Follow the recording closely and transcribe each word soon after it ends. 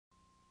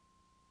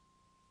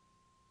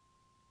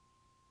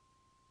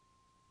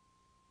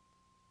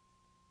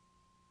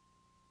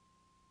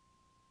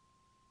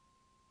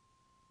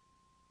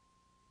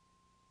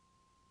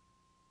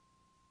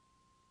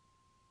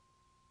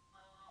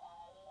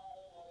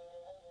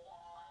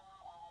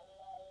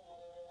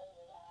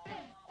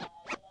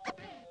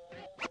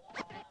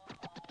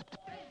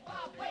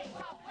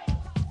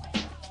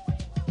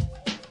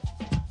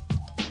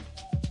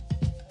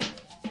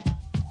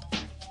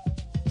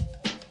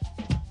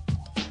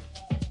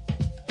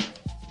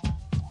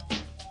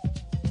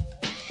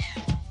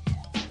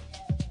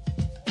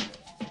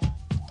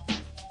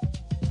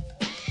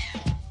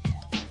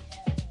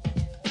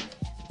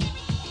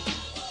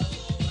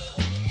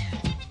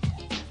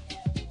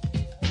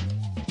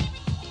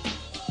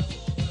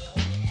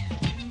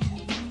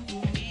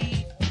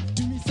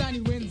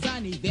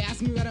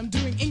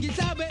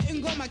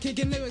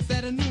kicking lyrics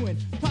that are new and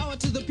power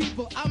to the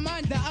people. I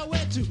mind that I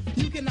wear to.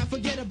 You cannot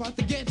forget about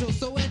the ghetto,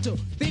 Soweto.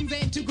 Things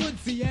ain't too good,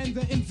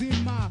 siyenza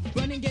inzima.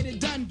 Run and get it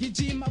done,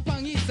 gijima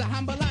pangisa,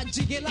 hambala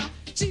jigela,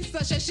 chisa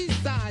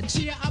shashisa,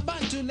 chia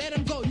abantu, let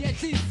them go,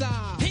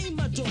 yetlisa. Hey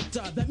my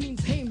daughter, that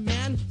means hey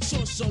man,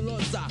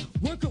 shosholoza.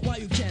 Work it while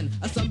you can.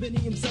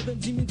 Asambeni im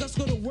 70 means let's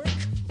go to work.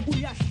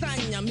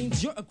 Uyasanya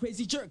means you're a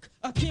crazy jerk.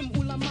 Akim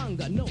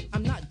ulamanga, no,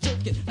 I'm not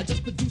joking. I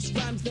just produce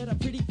rhymes that are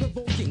pretty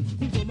provoking.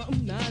 Ngoma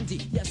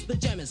umnandi, yes the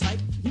jam is hype.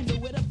 You know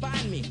where to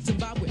find me,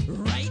 Zimbabwe,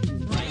 right?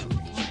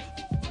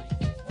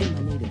 In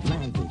my native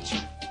language,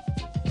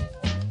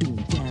 doing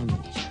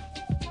damage.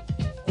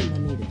 In my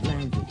native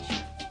language.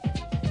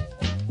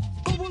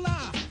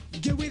 Obula,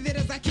 get with it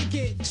as I kick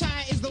it.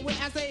 Chai is the way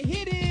I say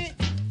hit it.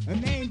 A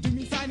name to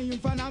me, Sani,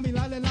 Umfanami,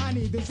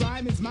 Lalelani. This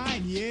rhyme is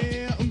mine,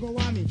 yeah,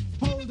 Ungawami.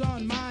 Hold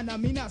on, man,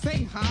 I'm not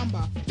saying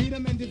hamba. Beat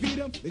 'em and defeat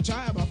 'em, they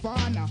try about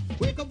fana.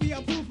 Wake up, be a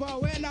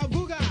pooper, when I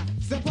booga.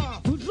 Step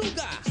up,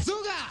 Uruga,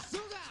 suga.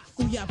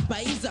 Uya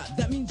Paiza,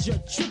 that means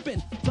you're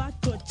tripping.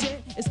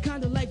 Batoche is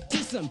kinda like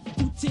dism.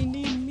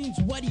 Utini means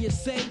what do you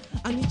say?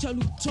 Anicha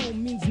Luto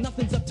means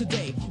nothing's up to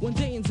date. One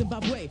day in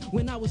Zimbabwe,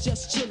 when I was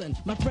just chilling,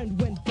 my friend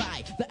went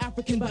by, the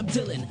African Bob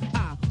Dylan.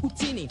 Ah,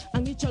 Utini,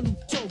 Anicha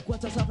Luto,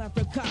 Guata South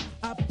Africa.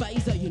 Ah,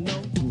 Paiza, you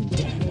know. Doing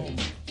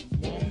damage.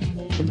 In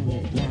my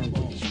native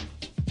language.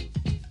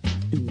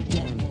 Doing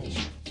damage.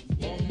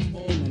 In my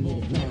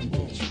native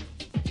language.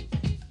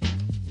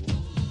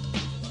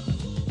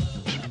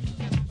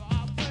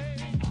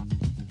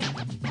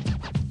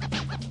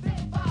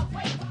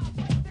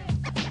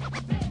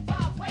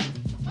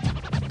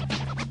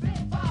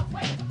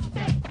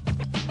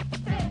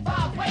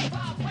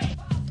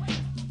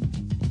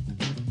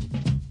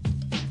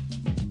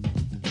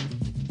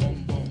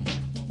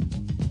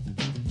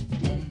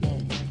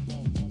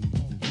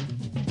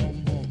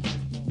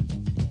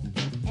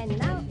 And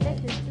now let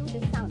us do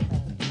the sound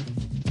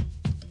vibration.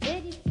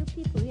 Very few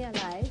people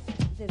realize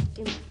the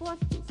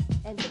importance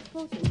and the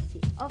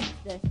potency of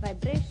the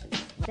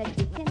vibrations that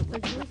we can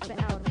produce by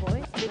our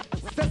voice with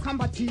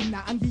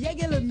Sekambatina,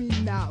 angiyekele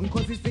mina,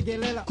 nkosi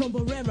sikelela.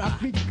 Komborera,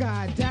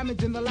 Africa,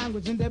 damage in the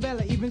language, in the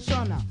bella, even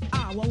Shona.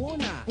 ah,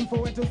 Wawona.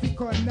 Umfowethu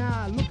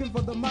sikona, looking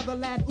for the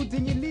motherland,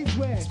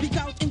 utingilizwe. Speak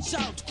out and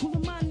shout,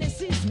 Kulumane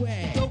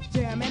Sizwe. Dope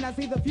jam, and I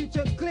see the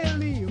future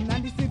clearly.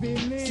 Mnandi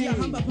sibili.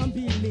 Siyahamba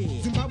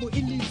phambili. Zimbabwe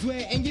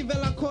ilizwe,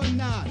 engivela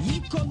khona.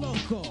 Yiko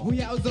loko.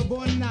 Buya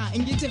uzobona,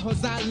 ingithi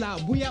hozala,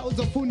 buya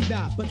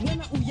uzofunda. But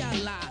wena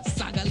uyala,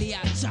 saga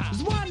liyacha.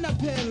 Zwana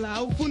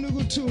phela, ufuna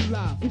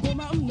ukuthula.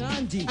 Ngoma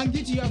umnandi,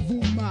 Angithi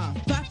uyavuma,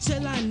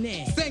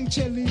 bachelane.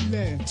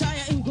 sengichelile,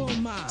 Chaya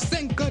ingoma.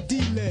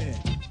 sengiqedile.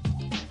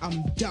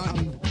 I'm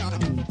done.